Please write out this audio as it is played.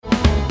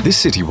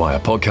This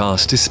Citywire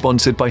podcast is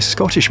sponsored by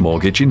Scottish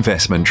Mortgage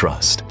Investment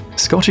Trust.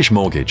 Scottish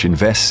Mortgage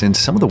invests in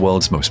some of the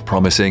world's most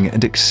promising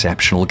and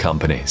exceptional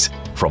companies,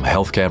 from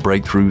healthcare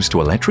breakthroughs to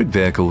electric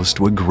vehicles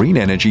to a green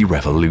energy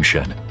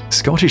revolution.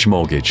 Scottish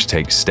Mortgage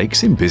takes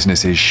stakes in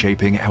businesses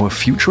shaping our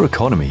future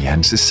economy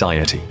and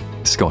society.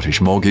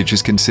 Scottish Mortgage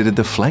is considered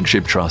the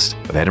flagship trust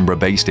of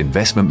Edinburgh-based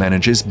investment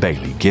managers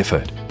Baillie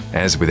Gifford.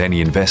 As with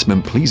any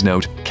investment, please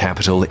note,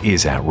 capital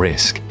is at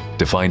risk.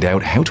 To find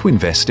out how to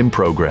invest in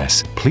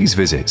progress, please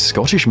visit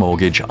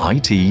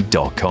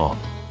scottishmortgageit.com.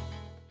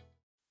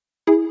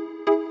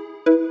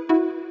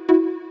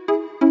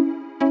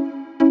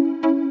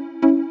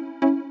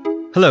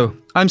 Hello,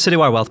 I'm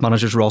Citywire Wealth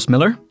Manager's Ross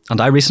Miller, and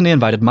I recently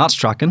invited Matt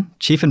Strachan,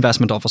 Chief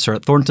Investment Officer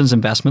at Thorntons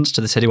Investments,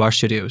 to the Citywire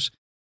Studios.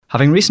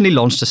 Having recently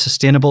launched a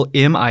Sustainable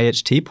AIM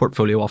IHT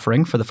portfolio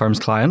offering for the firm's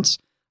clients,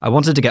 I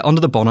wanted to get under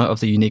the bonnet of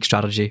the unique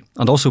strategy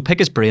and also pick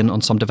his brain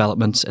on some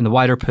developments in the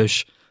wider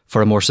push for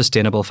a more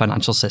sustainable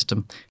financial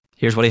system.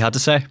 Here's what he had to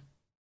say.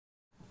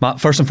 Matt,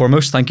 first and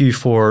foremost, thank you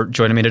for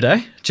joining me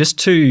today. Just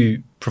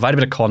to provide a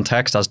bit of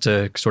context as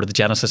to sort of the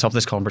genesis of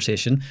this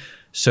conversation.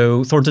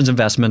 So Thorntons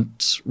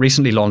Investments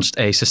recently launched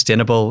a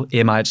Sustainable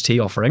AIM IHT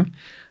offering.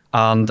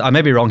 And I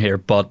may be wrong here,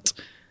 but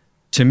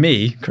to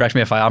me, correct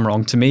me if I am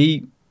wrong, to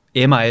me,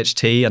 AIM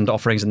IHT and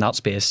offerings in that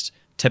space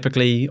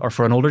typically are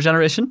for an older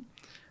generation.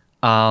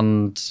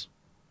 And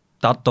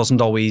that doesn't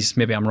always,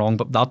 maybe I'm wrong,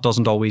 but that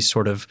doesn't always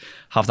sort of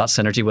have that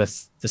synergy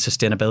with the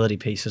sustainability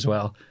piece as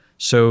well.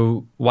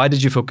 So why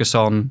did you focus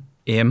on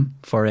AIM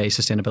for a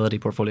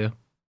sustainability portfolio?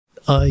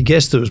 I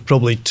guess there was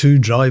probably two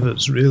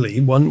drivers, really.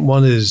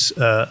 One is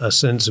a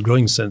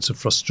growing sense of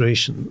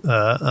frustration,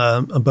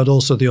 but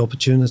also the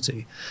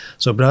opportunity.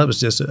 So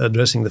perhaps just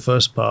addressing the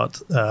first part,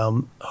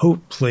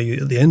 hopefully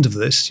at the end of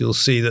this, you'll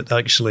see that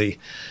actually,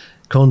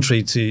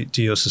 contrary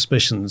to your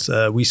suspicions,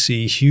 we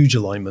see huge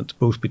alignment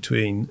both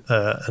between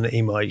an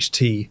AIM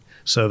IHT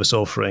service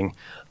offering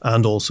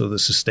and also the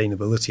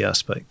sustainability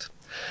aspect.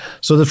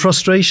 So the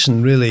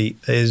frustration really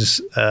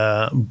is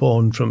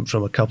born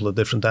from a couple of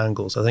different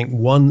angles. I think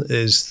one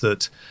is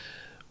that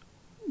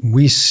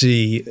we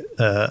see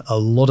a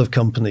lot of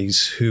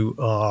companies who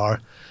are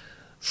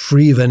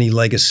free of any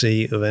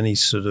legacy, of any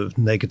sort of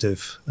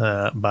negative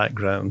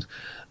background,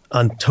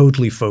 and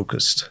totally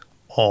focused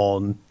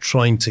on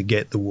trying to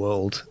get the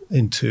world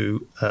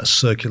into a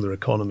circular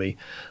economy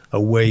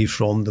away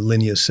from the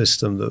linear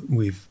system that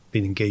we've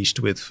been engaged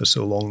with for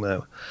so long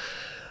now.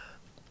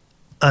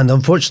 And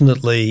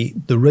unfortunately,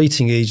 the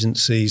rating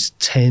agencies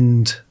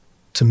tend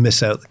to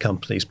miss out the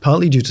companies,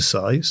 partly due to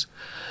size,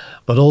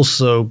 but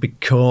also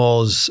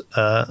because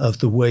of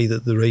the way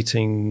that the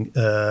rating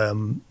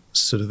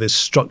sort of is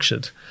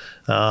structured.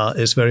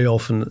 It's very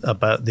often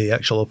about the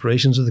actual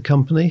operations of the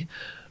company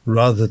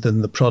rather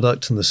than the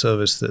product and the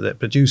service that they're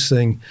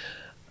producing.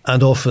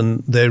 And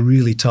often they're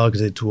really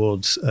targeted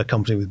towards a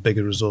company with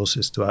bigger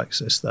resources to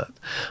access that.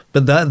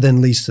 But that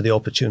then leads to the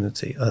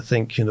opportunity. I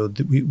think,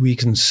 we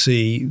can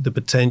see the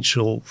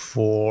potential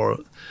for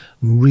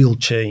real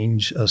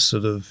change, a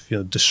sort of,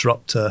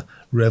 disruptor,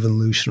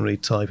 revolutionary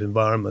type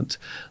environment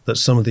that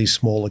some of these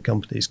smaller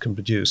companies can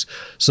produce.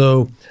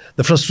 So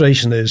the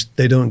frustration is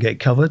they don't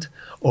get covered,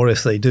 or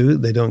if they do,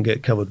 they don't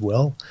get covered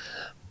well.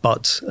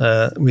 But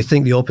we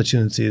think the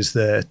opportunity is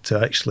there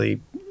to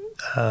actually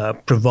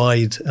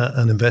provide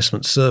an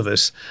investment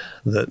service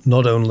that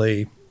not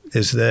only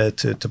is there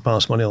to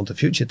pass money on to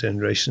future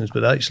generations,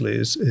 but actually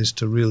is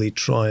to really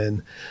try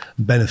and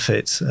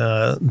benefit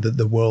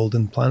the world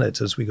and planet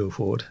as we go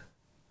forward.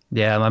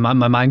 Yeah, my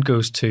mind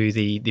goes to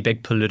the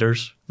big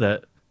polluters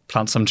that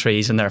plant some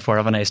trees and therefore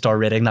have an A-star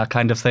rating, that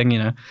kind of thing,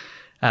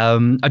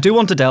 I do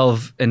want to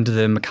delve into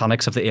the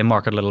mechanics of the AIM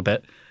market a little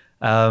bit.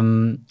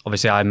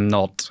 Obviously, I'm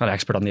not an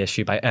expert on the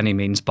issue by any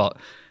means, but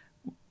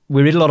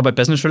we read a lot about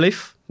business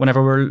relief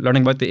whenever we're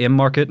learning about the AIM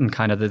market and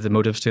kind of the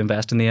motives to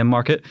invest in the AIM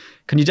market.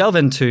 Can you delve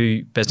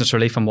into business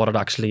relief and what it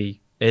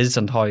actually is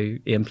and how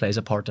AIM plays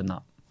a part in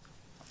that?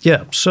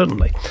 Yeah,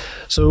 certainly.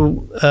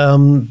 So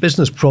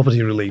business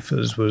property relief,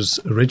 as was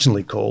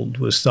originally called,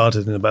 was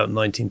started in about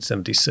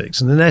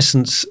 1976. And in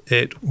essence,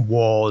 it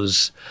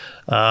was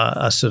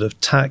a sort of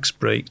tax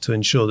break to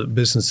ensure that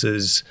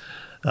businesses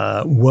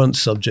weren't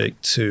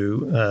subject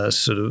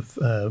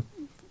to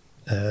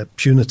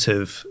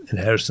punitive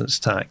inheritance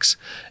tax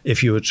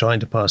if you were trying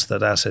to pass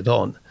that asset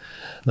on.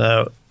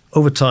 Now,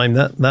 over time,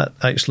 that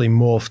actually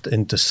morphed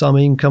into some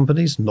AIM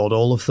companies, not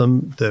all of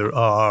them. There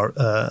are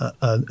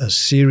a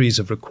series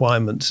of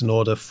requirements in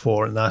order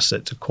for an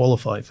asset to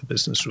qualify for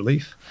business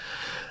relief.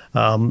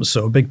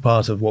 So a big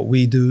part of what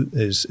we do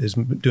is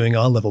doing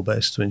our level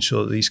best to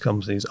ensure that these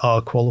companies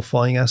are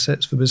qualifying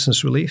assets for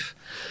business relief.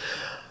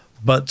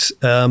 But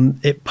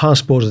it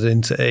passported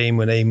into AIM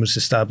when AIM was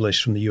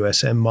established from the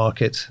USM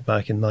market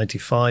back in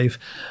 '95,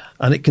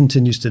 and it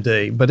continues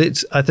today. But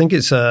I think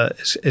it's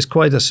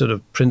quite a sort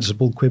of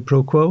principle quid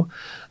pro quo.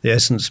 The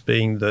essence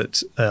being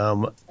that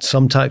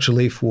some tax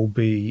relief will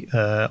be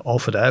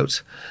offered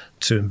out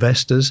to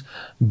investors,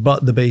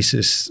 but the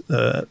basis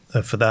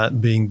for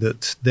that being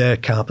that their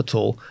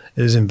capital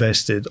is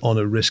invested on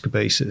a risk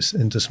basis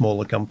into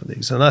smaller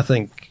companies. And I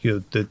think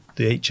the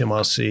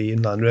HMRC,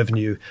 Inland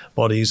Revenue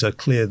bodies, are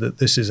clear that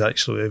this is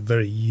actually a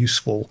very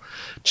useful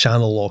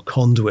channel or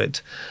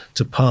conduit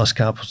to pass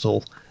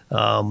capital,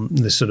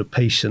 this sort of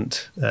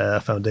patient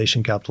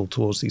foundation capital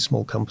towards these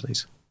small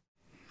companies.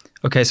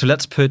 Okay, so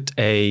let's put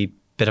a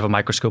bit of a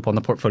microscope on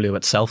the portfolio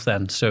itself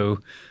then. So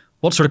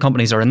what sort of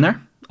companies are in there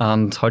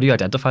and how do you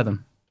identify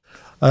them?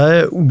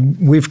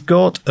 We've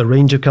got a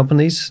range of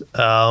companies.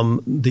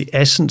 The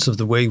essence of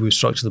the way we've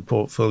structured the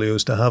portfolio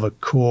is to have a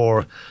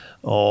core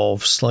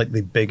of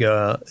slightly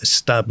bigger,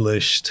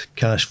 established,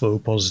 cash flow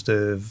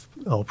positive,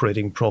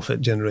 operating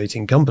profit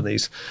generating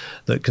companies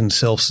that can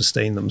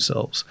self-sustain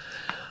themselves.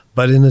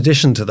 But in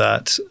addition to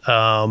that,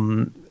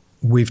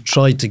 we've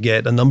tried to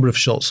get a number of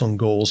shots on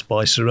goals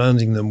by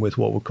surrounding them with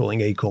what we're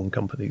calling acorn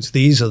companies.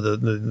 These are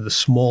the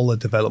smaller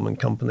development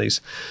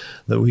companies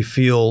that we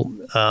feel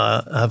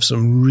have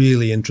some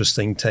really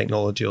interesting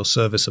technology or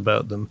service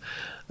about them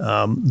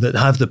that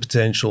have the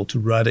potential to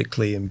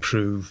radically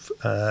improve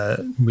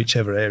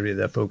whichever area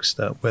they're focused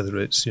at, whether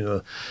it's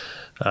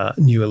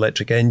new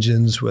electric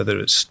engines, whether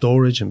it's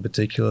storage in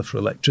particular for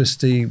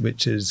electricity,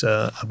 which is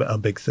a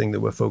big thing that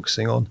we're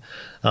focusing on.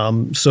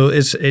 So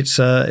it's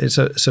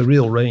a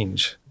real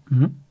range.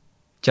 Mm-hmm. Do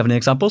you have any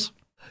examples?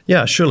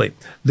 Yeah, surely.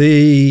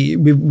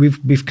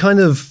 We've kind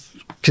of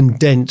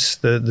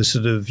condensed the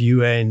sort of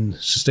UN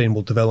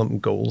Sustainable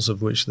Development Goals,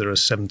 of which there are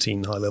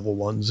 17 high-level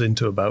ones,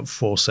 into about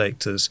 4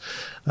 sectors.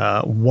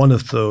 One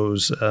of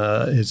those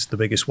is the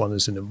biggest one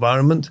is in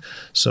environment.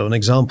 So an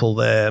example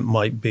there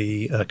might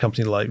be a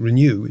company like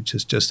Renew, which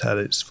has just had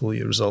its full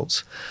year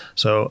results.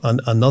 So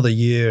another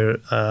year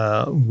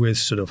with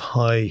sort of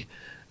high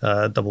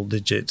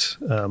double-digit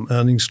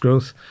earnings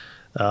growth.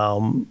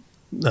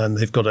 And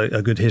they've got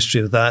a good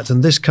history of that.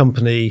 And this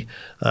company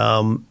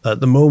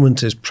at the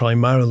moment is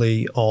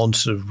primarily on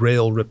sort of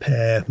rail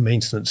repair,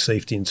 maintenance,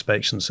 safety,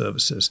 inspection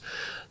services.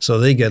 So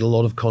they get a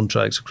lot of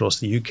contracts across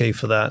the UK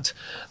for that.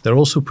 They're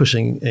also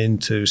pushing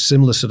into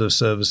similar sort of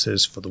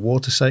services for the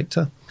water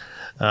sector.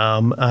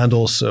 And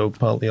also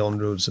partly on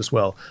roads as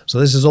well. So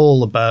this is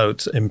all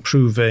about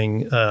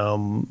improving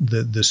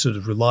the sort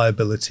of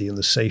reliability and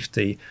the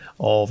safety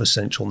of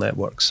essential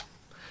networks.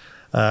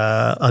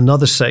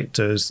 Another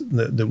sector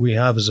that we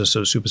have as a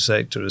sort of super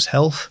sector is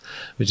health,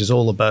 which is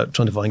all about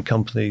trying to find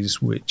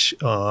companies which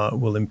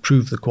will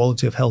improve the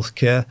quality of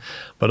healthcare,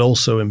 but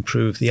also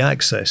improve the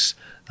access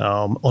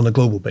on a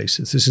global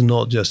basis. This is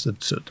not just a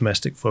sort of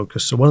domestic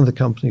focus. So one of the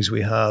companies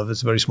we have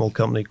is a very small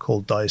company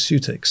called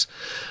Diaceutics.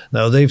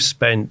 Now, they've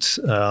spent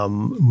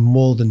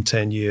more than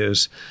 10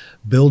 years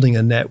building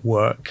a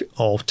network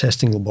of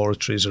testing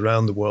laboratories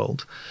around the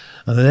world.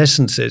 And in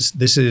essence,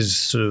 this is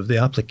sort of the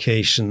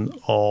application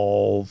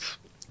of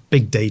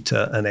big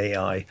data and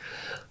AI.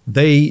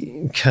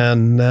 They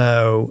can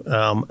now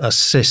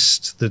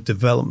assist the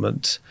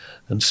development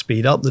and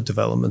speed up the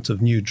development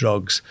of new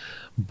drugs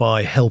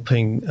by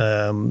helping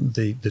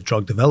the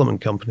drug development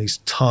companies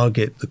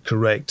target the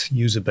correct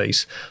user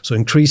base. So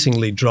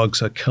increasingly,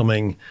 drugs are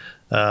coming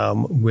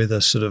with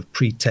a sort of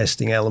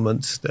pre-testing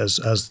element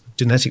as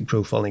genetic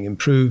profiling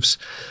improves.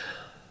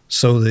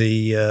 So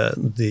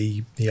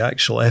the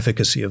actual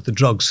efficacy of the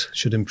drugs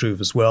should improve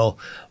as well,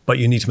 but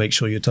you need to make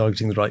sure you're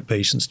targeting the right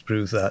patients to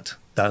prove that.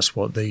 That's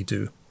what they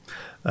do.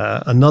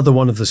 Another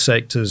one of the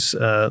sectors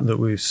that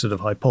we've sort of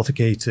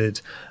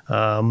hypothecated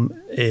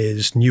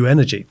is new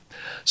energy.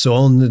 So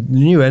on the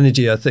new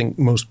energy, I think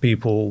most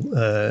people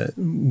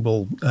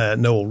will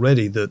know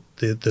already that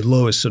the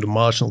lowest sort of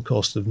marginal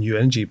cost of new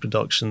energy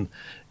production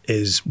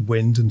is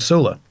wind and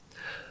solar.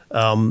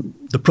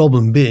 The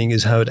problem being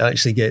is how it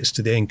actually gets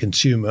to the end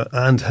consumer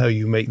and how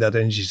you make that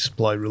energy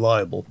supply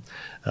reliable,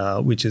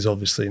 which is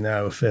obviously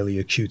now a fairly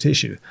acute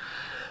issue.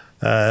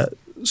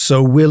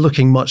 So we're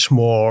looking much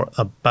more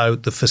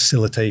about the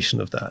facilitation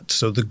of that.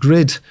 So the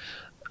grid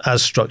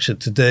as structured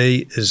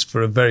today is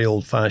for a very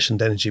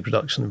old-fashioned energy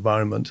production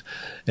environment.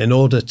 In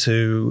order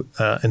to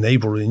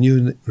enable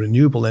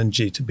renewable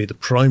energy to be the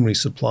primary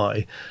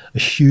supply, a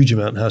huge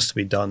amount has to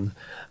be done,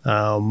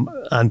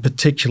 and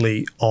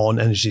particularly on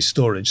energy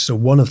storage. So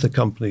one of the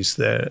companies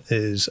there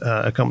is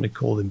a company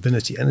called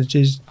Invinity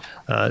Energies.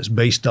 It's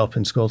based up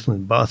in Scotland,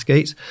 in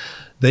Bathgate.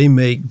 They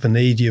make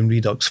vanadium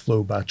redox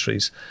flow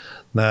batteries.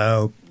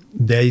 Now,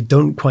 they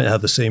don't quite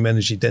have the same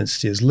energy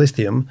density as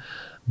lithium,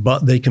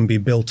 but they can be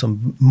built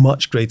on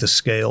much greater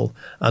scale,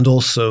 and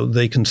also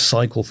they can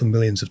cycle for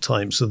millions of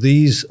times. So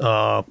these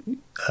are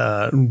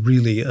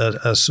really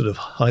a sort of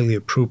highly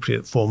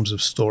appropriate forms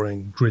of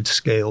storing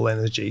grid-scale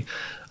energy.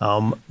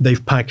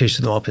 They've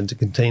packaged them up into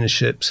container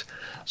ships,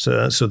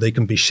 so they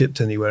can be shipped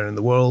anywhere in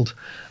the world.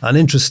 And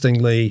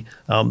interestingly,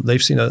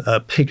 they've seen a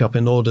pickup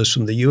in orders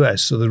from the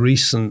US. So the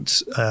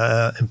recent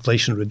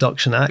Inflation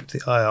Reduction Act,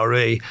 the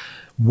IRA,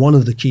 one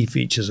of the key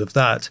features of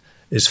that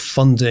is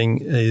funding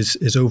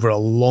is over a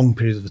long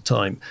period of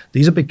time.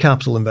 These are big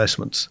capital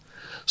investments.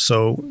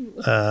 So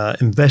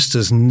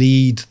investors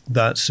need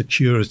that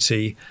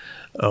security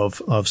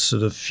of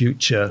sort of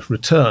future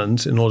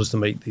returns in order to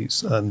make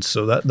these. And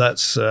so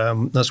that's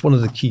one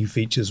of the key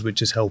features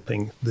which is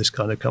helping this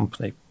kind of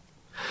company.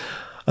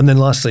 And then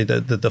lastly,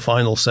 the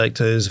final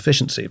sector is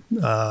efficiency,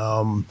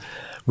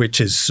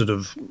 which is sort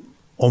of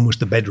almost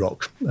the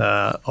bedrock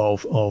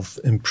of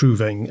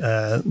improving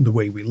the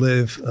way we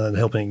live and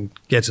helping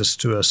get us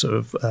to a sort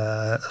of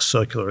a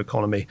circular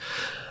economy.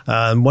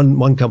 And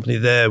one company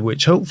there,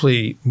 which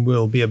hopefully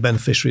will be a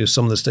beneficiary of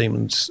some of the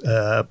statements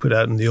put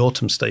out in the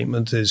autumn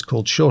statement, is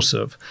called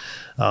SureServe.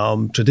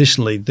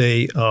 Traditionally,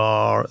 they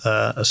are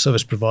a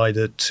service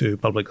provider to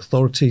public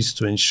authorities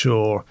to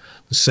ensure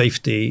the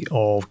safety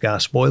of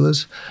gas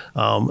boilers,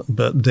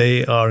 but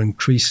they are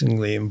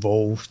increasingly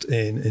involved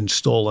in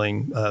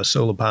installing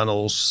solar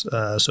panels,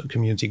 so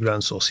community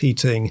ground source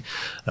heating.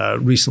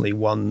 Recently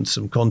won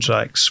some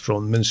contracts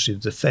from the Ministry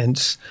of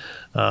Defence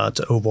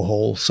to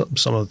overhaul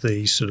some of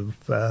the sort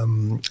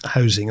of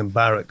housing and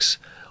barracks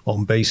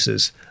on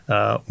bases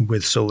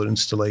with solar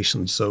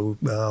installations. So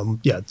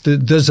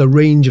there's a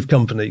range of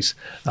companies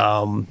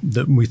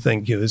that we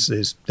think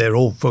they're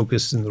all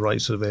focused in the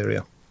right sort of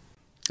area.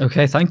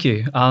 Okay, thank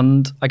you.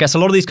 And I guess a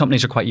lot of these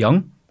companies are quite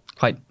young,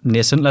 quite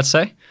nascent, let's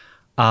say.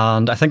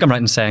 And I think I'm right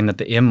in saying that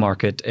the AIM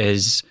market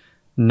is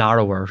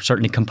narrower,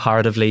 certainly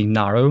comparatively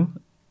narrow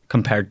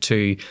compared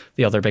to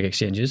the other big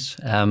exchanges.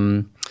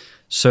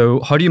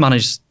 So how do you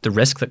manage the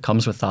risk that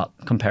comes with that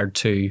compared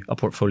to a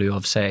portfolio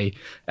of, say,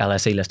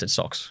 LSE listed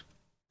stocks?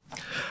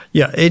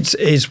 Yeah,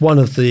 it's one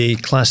of the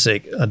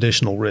classic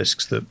additional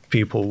risks that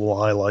people will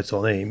highlight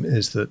on AIM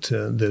is that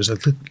there's a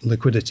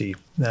liquidity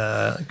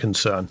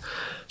concern.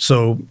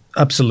 So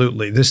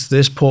absolutely,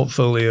 this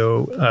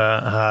portfolio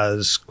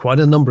has quite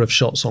a number of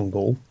shots on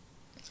goal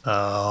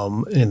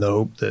in the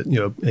hope that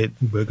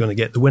we're going to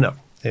get the winner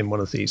in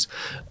one of these.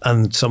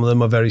 And some of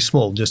them are very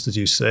small, just as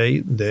you say.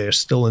 They're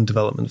still in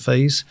development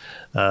phase.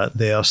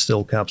 They are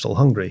still capital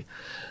hungry.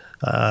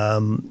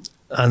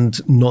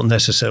 And not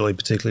necessarily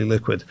particularly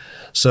liquid.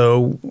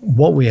 So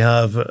what we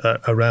have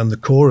around the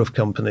core of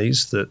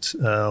companies that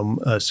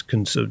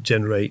can sort of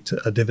generate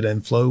a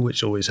dividend flow,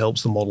 which always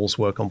helps the models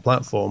work on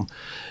platform,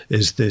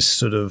 is this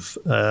sort of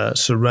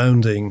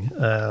surrounding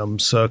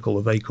circle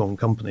of acorn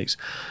companies.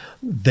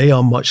 They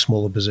are much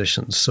smaller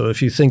positions. So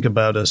if you think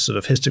about a sort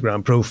of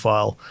histogram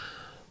profile,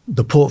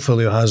 the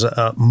portfolio has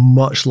a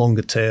much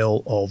longer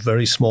tail of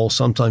very small,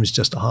 sometimes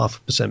just a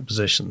 0.5%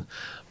 position.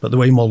 But the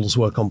way models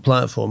work on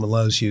platform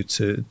allows you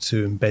to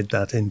embed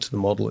that into the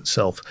model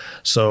itself.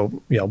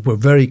 So we're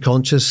very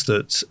conscious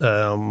that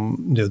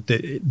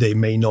they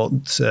may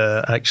not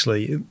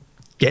actually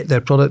get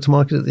their product to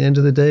market at the end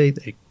of the day.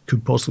 They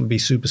could possibly be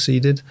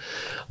superseded.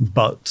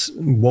 But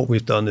what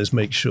we've done is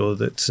make sure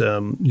that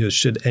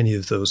should any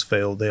of those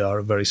fail, they are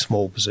a very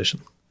small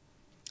position.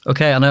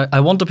 Okay, and I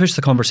want to push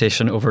the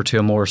conversation over to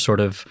a more sort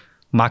of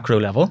macro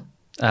level,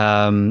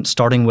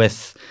 starting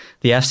with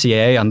the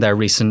FCA and their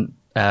recent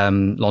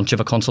launch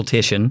of a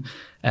consultation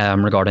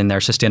regarding their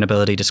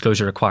sustainability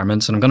disclosure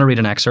requirements. And I'm going to read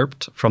an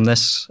excerpt from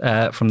this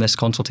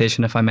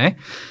consultation, if I may.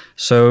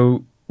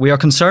 So, we are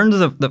concerned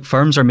that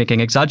firms are making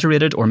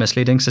exaggerated or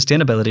misleading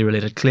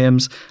sustainability-related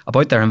claims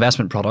about their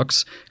investment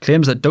products,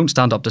 claims that don't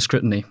stand up to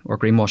scrutiny or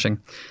greenwashing.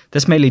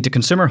 This may lead to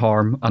consumer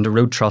harm and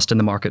erode trust in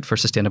the market for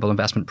sustainable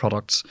investment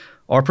products.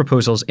 Our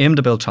proposals aim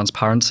to build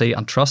transparency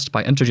and trust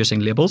by introducing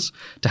labels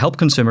to help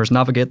consumers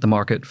navigate the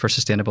market for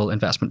sustainable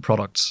investment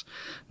products.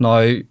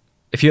 Now,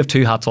 if you have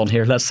two hats on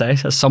here, let's say,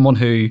 as someone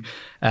who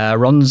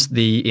runs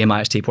the AIM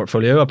IHT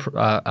portfolio,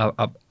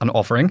 an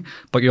offering,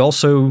 but you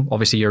also,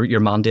 obviously,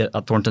 your mandate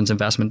at Thorntons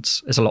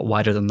Investments is a lot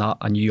wider than that,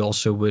 and you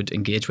also would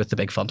engage with the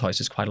big fund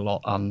houses quite a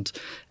lot and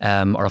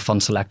are a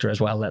fund selector as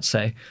well, let's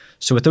say.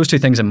 So with those two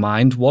things in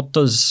mind, what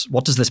does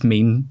this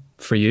mean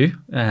for you,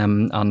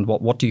 and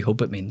what do you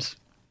hope it means?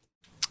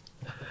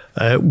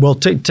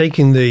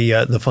 Taking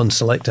the fund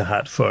selector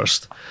hat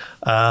first,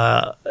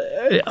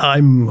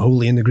 I'm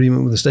wholly in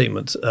agreement with the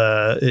statement.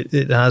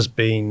 It has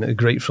been a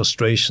great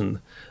frustration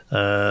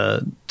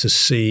to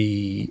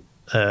see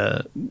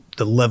the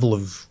level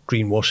of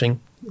greenwashing,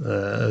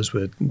 as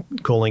we're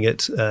calling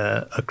it,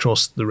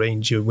 across the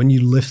range. When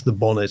you lift the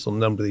bonnet on a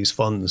number of these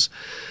funds,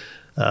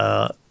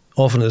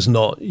 often as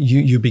not,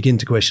 you begin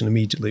to question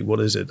immediately, what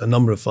is it? A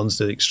number of funds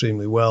did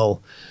extremely well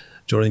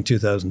during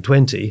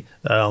 2020,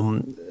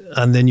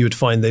 and then you would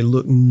find they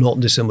look not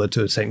dissimilar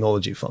to a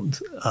technology fund.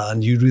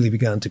 And you really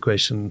began to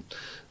question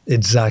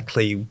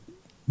exactly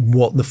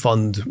what the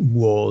fund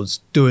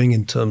was doing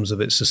in terms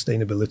of its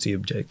sustainability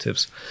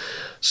objectives.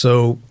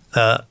 So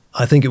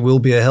I think it will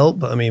be a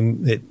help. I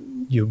mean,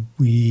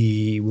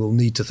 we will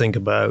need to think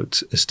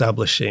about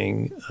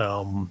establishing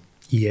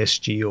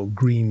ESG or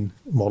green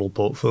model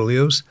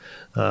portfolios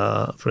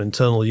for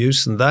internal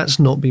use. And that's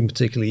not been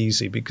particularly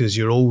easy because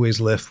you're always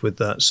left with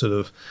that sort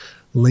of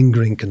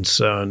lingering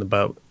concern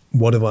about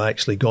what have I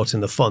actually got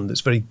in the fund.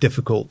 It's very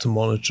difficult to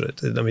monitor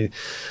it. I mean,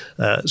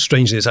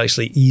 strangely, it's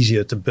actually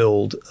easier to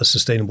build a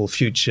sustainable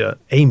future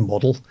AIM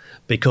model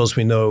because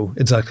we know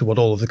exactly what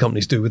all of the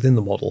companies do within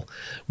the model,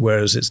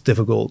 whereas it's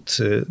difficult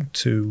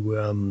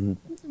to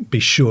be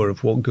sure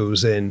of what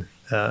goes in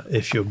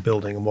if you're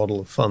building a model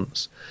of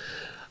funds.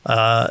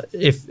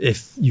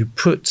 If you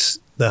put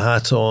the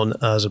hat on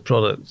as a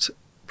product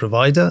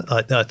provider,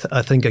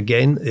 I think,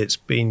 again, it's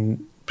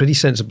been pretty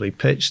sensibly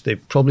pitched.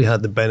 They've probably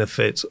had the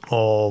benefit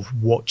of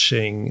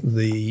watching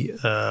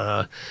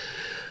the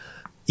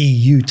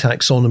EU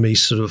taxonomy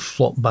sort of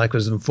flop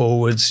backwards and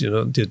forwards.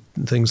 Did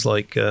things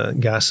like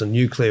gas and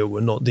nuclear were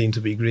not deemed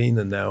to be green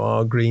and now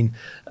are green.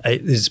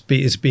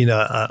 It's been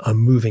a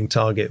moving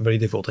target, very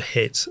difficult to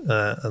hit.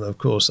 And of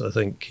course, I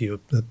think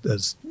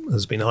as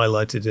has been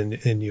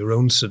highlighted in your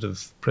own sort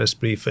of press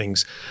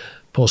briefings,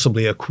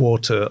 possibly a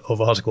quarter of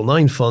Article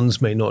 9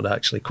 funds may not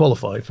actually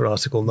qualify for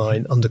Article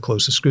 9 under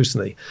closer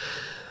scrutiny.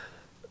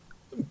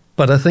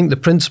 But I think the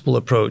principal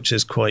approach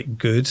is quite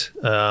good.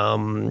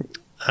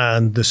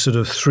 And the sort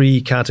of three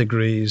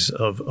categories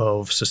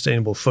of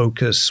sustainable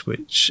focus,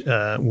 which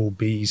will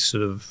be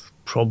sort of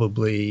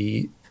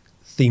probably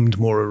themed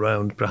more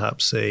around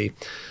perhaps a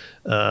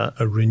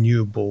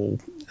renewable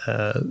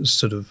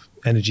sort of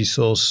energy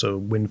source, so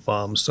wind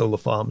farms, solar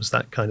farms,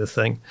 that kind of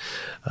thing.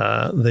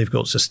 They've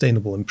got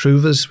sustainable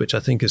improvers, which I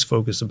think is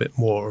focused a bit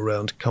more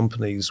around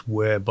companies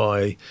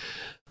whereby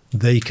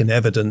they can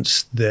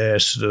evidence their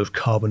sort of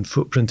carbon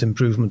footprint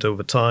improvement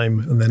over time.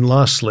 And then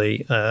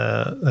lastly,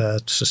 a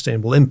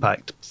sustainable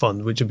impact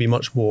fund, which would be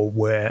much more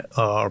where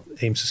our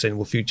AIM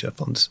Sustainable Future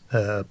Funds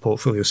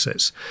portfolio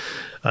sits.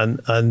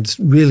 And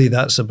really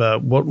that's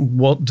about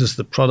what does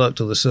the product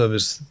or the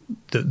service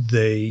that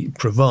they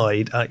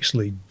provide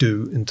actually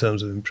do in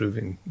terms of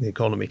improving the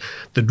economy.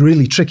 The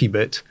really tricky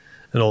bit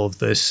in all of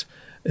this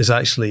is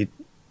actually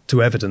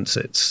to evidence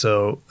it.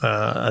 So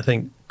I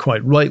think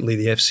quite rightly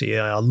the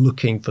FCA are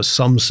looking for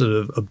some sort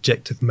of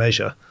objective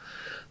measure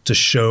to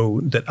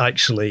show that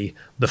actually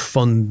the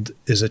fund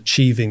is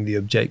achieving the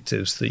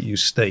objectives that you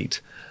state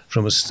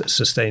from a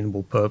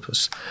sustainable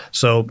purpose.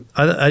 So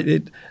I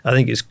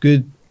think it's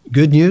good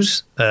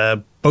news,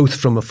 both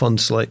from a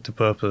fund selector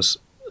purpose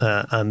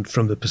and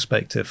from the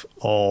perspective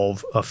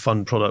of a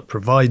fund product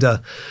provider.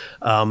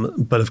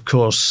 But of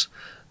course,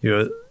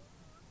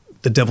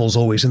 the devil's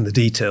always in the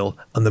detail,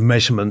 and the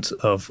measurement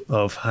of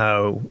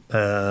how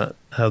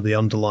the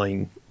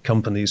underlying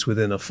companies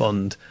within a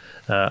fund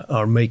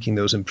are making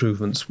those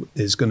improvements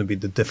is going to be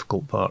the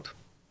difficult part.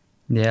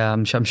 Yeah,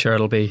 I'm sure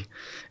it'll be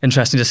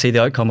interesting to see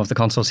the outcome of the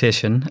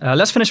consultation.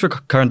 Let's finish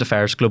with current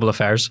affairs, global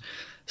affairs.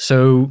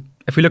 So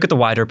if we look at the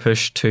wider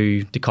push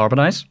to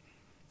decarbonise,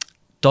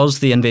 does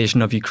the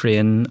invasion of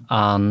Ukraine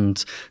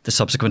and the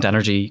subsequent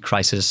energy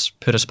crisis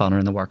put a spanner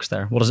in the works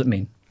there? What does it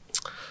mean?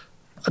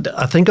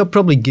 I think I'll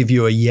probably give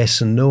you a yes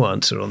and no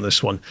answer on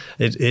this one.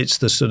 It's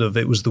the sort of,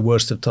 it was the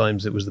worst of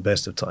times, it was the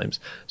best of times.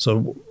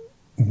 So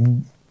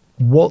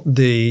what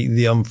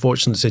the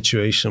unfortunate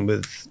situation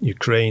with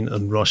Ukraine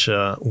and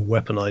Russia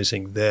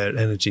weaponizing their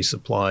energy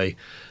supply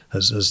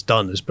has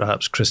done is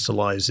perhaps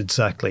crystallized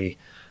exactly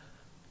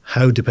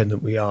how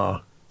dependent we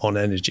are on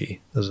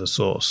energy as a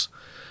source.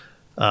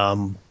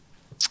 And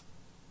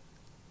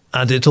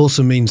it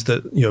also means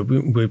that,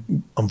 we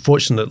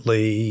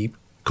unfortunately,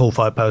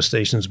 coal-fired power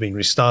stations being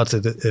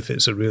restarted. If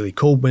it's a really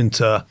cold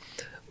winter,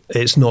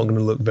 it's not going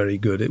to look very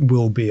good. It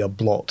will be a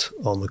blot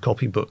on the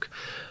copybook.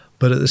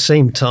 But at the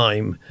same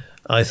time,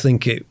 I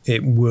think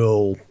it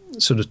will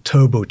sort of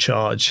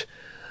turbocharge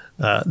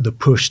the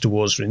push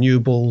towards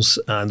renewables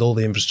and all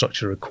the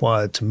infrastructure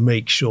required to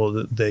make sure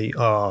that they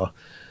are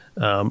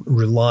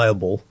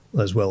reliable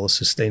as well as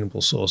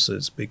sustainable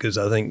sources, because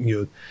I think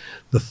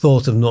the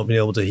thought of not being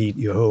able to heat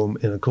your home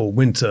in a cold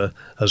winter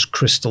has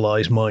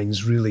crystallized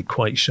minds really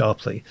quite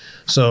sharply.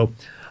 So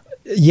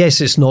yes,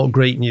 it's not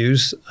great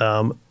news.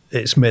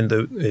 It's meant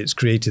that it's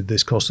created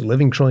this cost of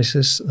living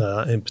crisis,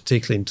 in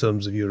particularly in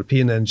terms of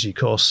European energy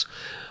costs.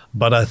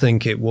 But I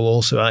think it will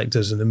also act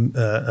as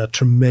a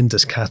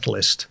tremendous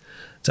catalyst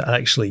to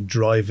actually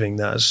driving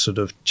that sort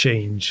of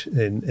change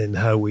in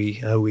how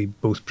we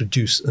both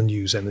produce and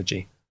use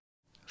energy.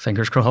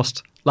 Fingers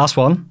crossed. Last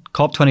one,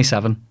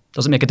 COP27.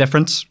 Does it make a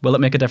difference? Will it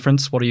make a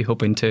difference? What are you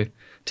hoping to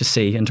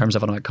see in terms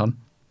of an outcome?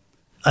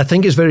 I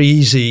think it's very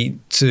easy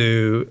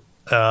to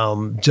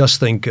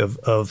just think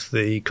of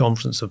the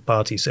Conference of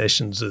Party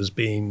sessions as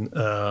being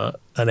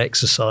an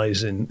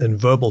exercise in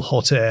verbal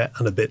hot air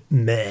and a bit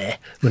meh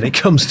when it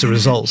comes to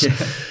results. Yeah.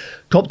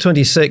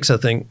 COP26, I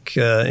think,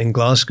 in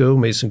Glasgow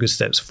made some good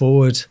steps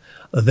forward.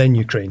 Then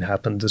Ukraine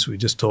happened, as we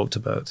just talked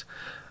about.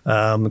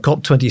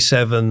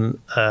 COP27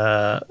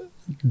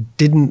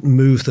 didn't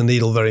move the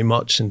needle very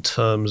much in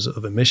terms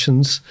of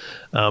emissions.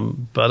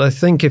 But I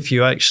think if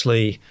you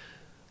actually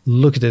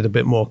look at it a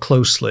bit more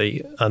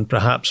closely and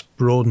perhaps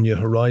broaden your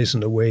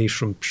horizon away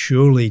from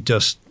purely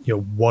just,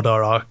 what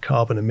are our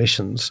carbon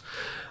emissions,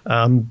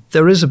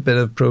 there is a bit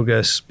of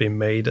progress being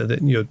made.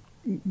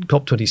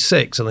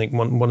 COP26, I think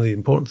one of the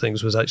important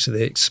things was actually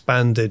they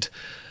expanded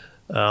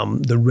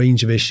the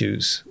range of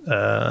issues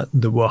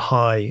that were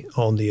high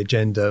on the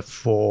agenda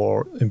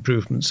for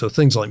improvement. So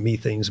things like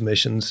methane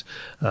emissions,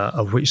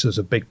 of which there's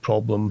a big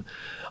problem.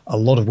 A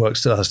lot of work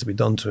still has to be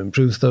done to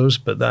improve those,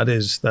 but that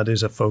is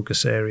a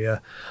focus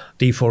area.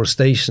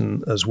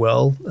 Deforestation as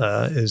well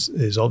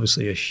is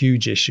obviously a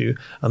huge issue.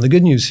 And the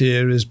good news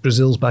here is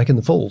Brazil's back in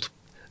the fold.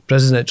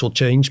 Presidential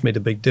change made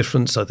a big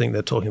difference. I think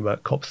they're talking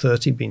about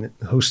COP30 being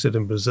hosted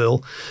in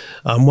Brazil.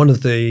 One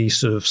of the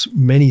sort of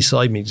many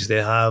side meetings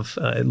they have,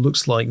 it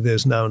looks like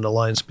there's now an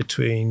alliance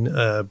between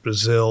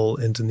Brazil,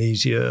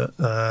 Indonesia,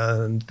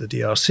 and the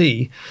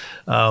DRC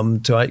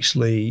to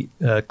actually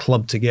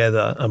club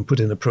together and put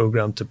in a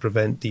program to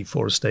prevent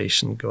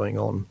deforestation going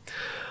on.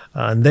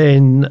 And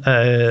then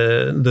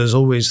there's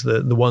always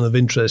the one of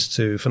interest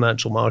to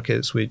financial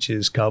markets, which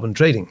is carbon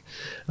trading.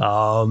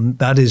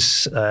 That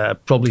is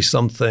probably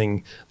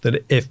something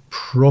that, if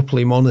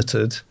properly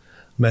monitored,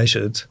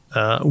 measured,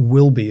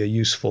 will be a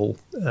useful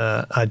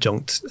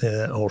adjunct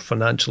or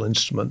financial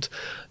instrument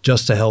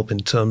just to help in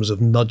terms of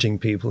nudging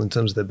people in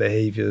terms of their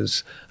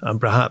behaviors,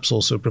 and perhaps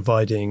also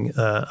providing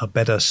a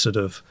better sort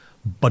of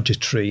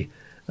budgetary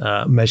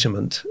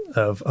measurement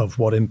of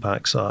what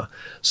impacts are.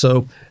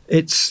 So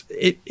it's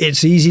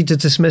easy to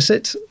dismiss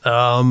it,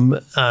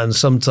 and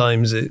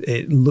sometimes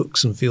it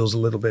looks and feels a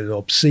little bit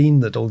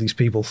obscene that all these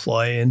people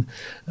fly in,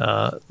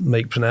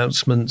 make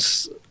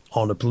pronouncements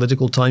on a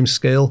political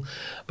timescale.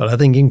 But I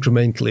think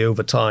incrementally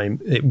over time,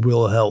 it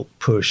will help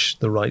push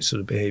the right sort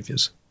of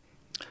behaviours.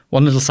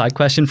 One little side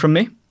question from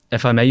me,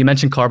 if I may. You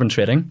mentioned carbon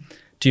trading.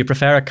 Do you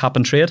prefer a cap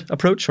and trade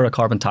approach or a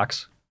carbon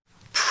tax?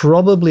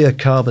 Probably a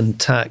carbon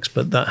tax,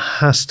 but that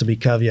has to be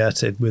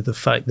caveated with the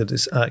fact that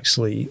it's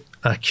actually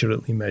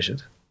accurately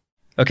measured.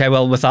 Okay,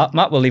 well, with that,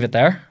 Matt, we'll leave it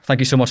there. Thank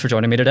you so much for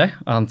joining me today,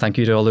 and thank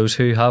you to all those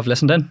who have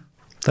listened in.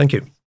 Thank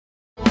you.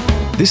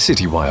 This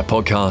Citywire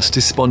podcast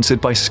is sponsored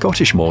by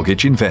Scottish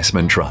Mortgage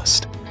Investment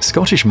Trust.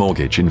 Scottish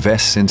Mortgage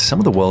invests in some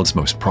of the world's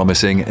most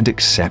promising and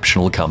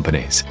exceptional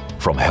companies,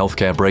 from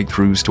healthcare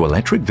breakthroughs to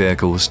electric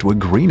vehicles to a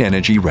green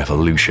energy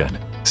revolution.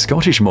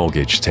 Scottish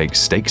Mortgage takes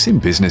stakes in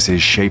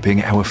businesses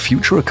shaping our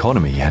future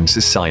economy and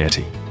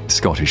society.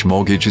 Scottish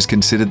Mortgage is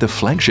considered the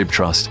flagship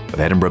trust of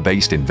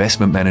Edinburgh-based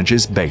investment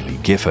managers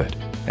Baillie Gifford.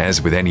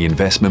 As with any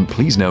investment,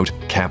 please note,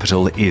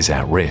 capital is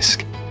at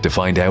risk. To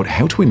find out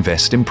how to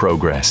invest in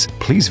progress,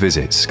 please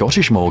visit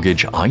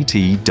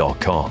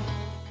scottishmortgageit.com.